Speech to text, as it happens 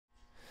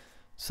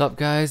Sup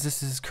guys,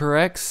 this is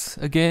CurreX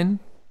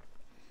again,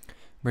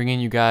 bringing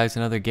you guys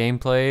another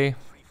gameplay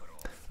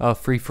of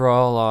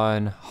free-for-all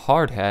on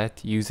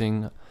Hardhat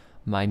using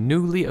my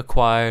newly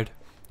acquired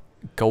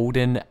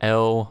golden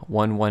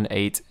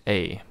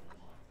L118A.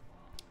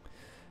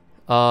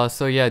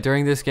 So yeah,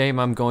 during this game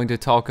I'm going to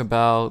talk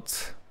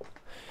about,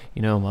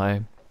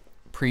 my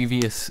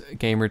previous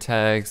gamer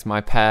tags,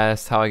 my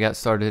past, how I got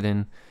started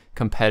in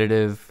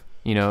competitive,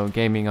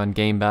 gaming on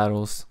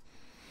GameBattles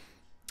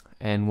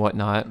and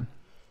whatnot.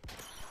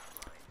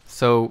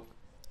 So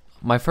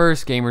my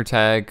first gamer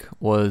tag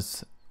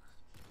was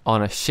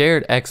on a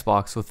shared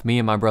Xbox with me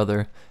and my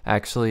brother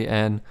actually,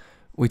 and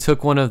we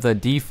took one of the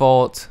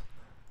default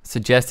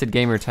suggested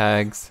gamer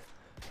tags,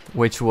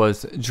 which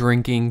was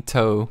drinking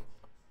toe.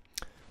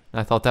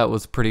 And I thought that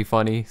was pretty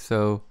funny,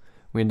 so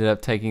we ended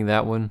up taking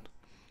that one.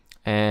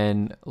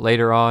 And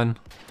later on,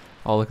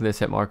 oh, look at this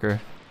hit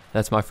marker.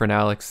 That's my friend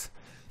Alex.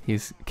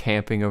 He's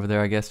camping over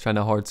there, I guess, trying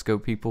to hard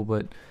scope people.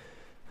 But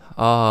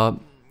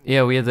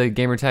yeah, we had the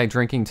gamer tag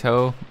drinking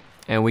toe,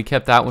 and we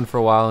kept that one for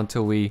a while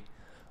until we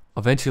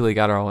eventually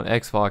got our own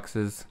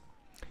Xboxes,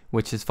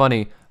 which is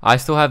funny. I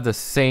still have the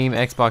same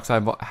Xbox I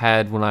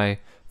had when I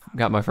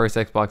got my first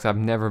Xbox. I've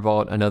never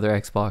bought another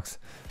Xbox.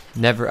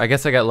 Never. I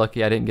guess I got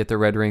lucky. I didn't get the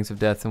red rings of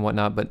death and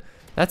whatnot, but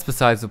that's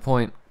besides the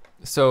point.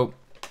 So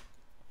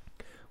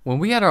when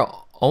we had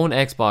our own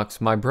Xbox,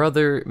 my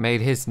brother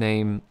made his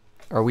name,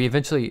 or we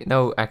eventually,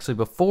 no, actually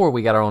before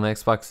we got our own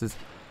Xboxes,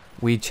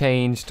 we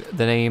changed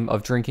the name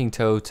of Drinking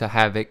Toe to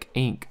Havoc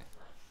Inc.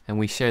 And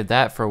we shared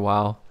that for a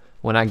while.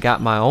 When I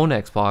got my own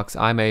Xbox,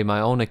 I made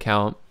my own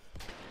account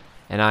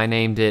and I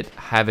named it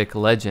Havoc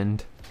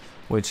Legend,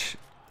 which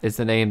is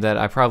the name that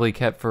I probably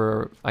kept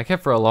for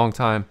a long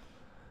time.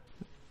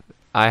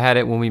 I had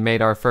it when we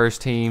made our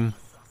first team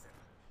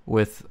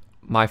with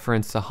my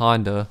friend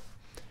Sahanda,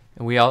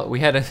 and we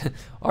had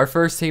our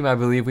first team. I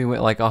believe we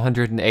went like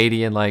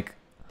 180 and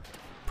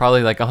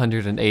probably like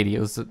 180.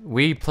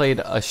 We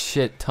played a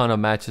shit ton of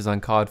matches on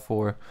COD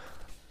 4,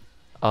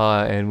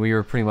 and we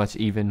were pretty much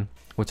even,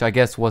 which I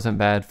guess wasn't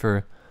bad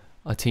for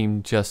a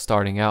team just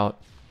starting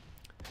out.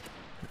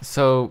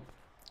 So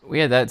we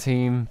had that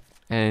team,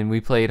 and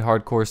we played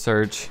hardcore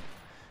search.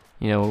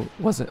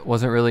 Wasn't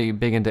really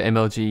big into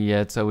MLG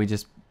yet, so we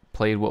just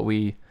played what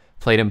we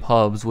played in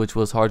pubs, which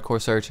was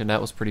hardcore search, and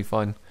that was pretty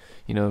fun.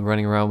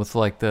 Running around with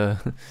like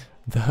the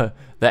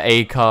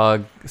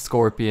ACOG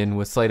Scorpion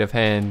with sleight of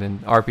hand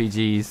and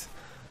RPGs.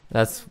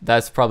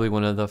 That's probably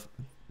one of the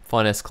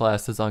funnest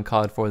classes on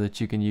COD 4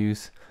 that you can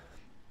use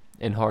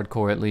in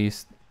hardcore, at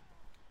least.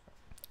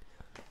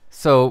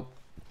 So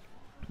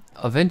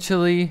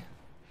eventually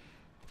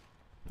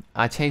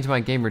I changed my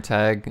gamer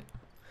tag.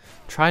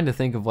 Trying to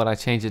think of what I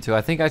changed it to.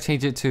 I think I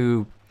changed it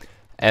to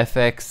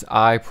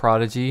FXI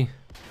Prodigy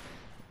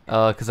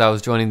because I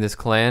was joining this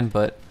clan,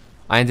 but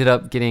I ended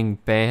up getting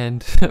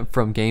banned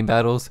from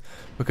GameBattles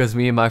because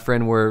me and my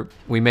friend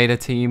we made a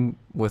team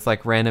with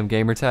like random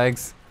gamer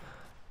tags,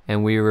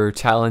 and we were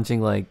challenging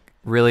like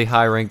really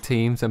high ranked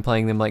teams and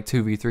playing them like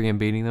 2v3 and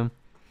beating them.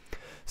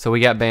 So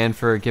we got banned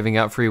for giving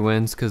out free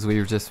wins because we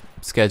were just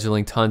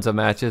scheduling tons of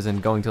matches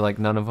and going to like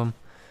none of them,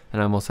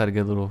 and I almost had a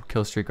good little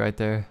kill streak right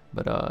there.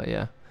 But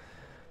yeah,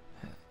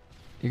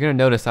 you're gonna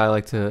notice I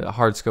like to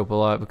hard scope a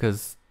lot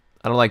because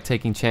I don't like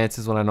taking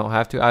chances when I don't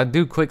have to. I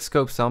do quick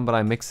scope some, but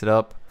I mix it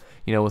up,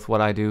 with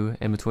what I do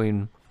in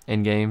between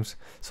in games.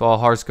 So I'll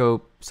hard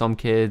scope some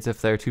kids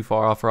if they're too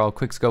far off, or I'll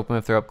quick scope them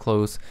if they're up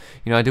close.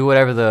 I do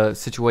whatever the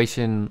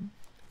situation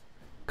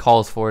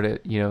calls for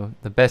it.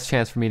 The best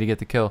chance for me to get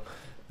the kill.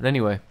 But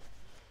anyway,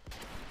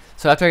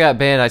 so after I got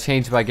banned, I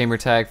changed my gamer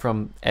tag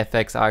from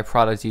FXI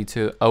Prodigy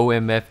to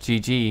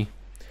OMFGG.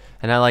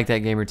 And I like that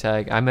gamer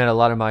tag. I met a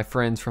lot of my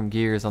friends from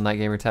Gears on that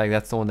gamer tag.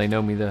 That's the one they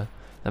know me the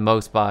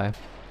most by.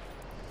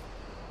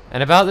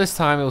 And about this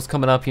time, it was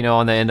coming up,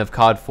 on the end of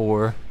COD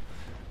 4.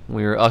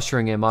 We were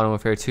ushering in Modern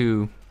Warfare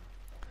 2.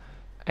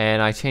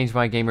 And I changed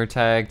my gamer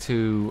tag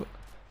to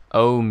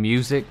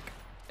OMusic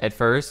at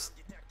first.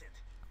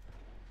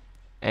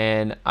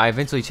 And I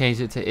eventually changed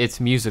it to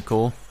It's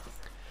Musical.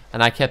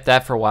 And I kept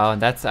that for a while.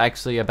 And that's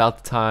actually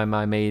about the time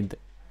I made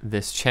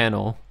this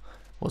channel.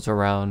 Was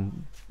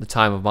around the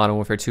time of Modern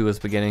Warfare 2 was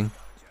beginning.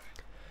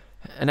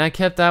 And I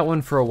kept that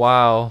one for a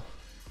while,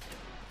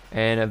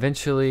 and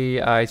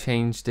eventually I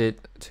changed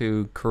it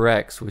to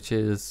CurreX, which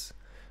is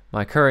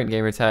my current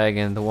gamer tag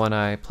and the one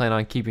I plan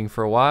on keeping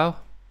for a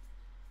while.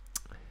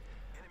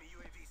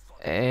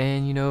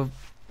 And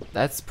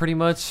that's pretty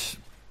much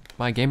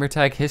my gamer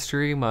tag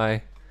history,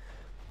 my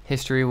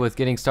history with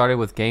getting started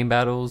with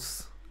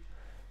GameBattles.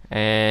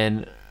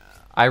 And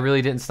I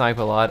really didn't snipe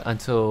a lot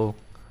until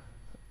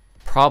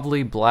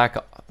probably Black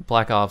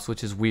Ops,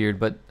 which is weird,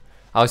 but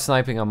I was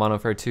sniping on Modern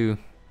Warfare 2,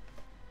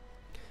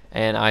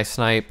 and I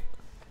snipe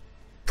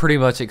pretty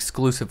much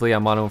exclusively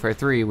on Modern Warfare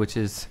 3, which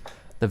is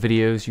the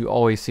videos you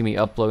always see me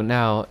upload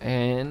now.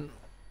 And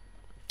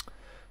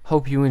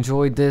hope you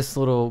enjoyed this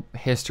little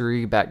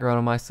history background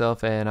on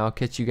myself, and I'll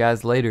catch you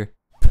guys later.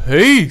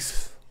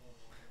 Peace,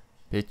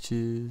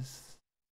 bitches.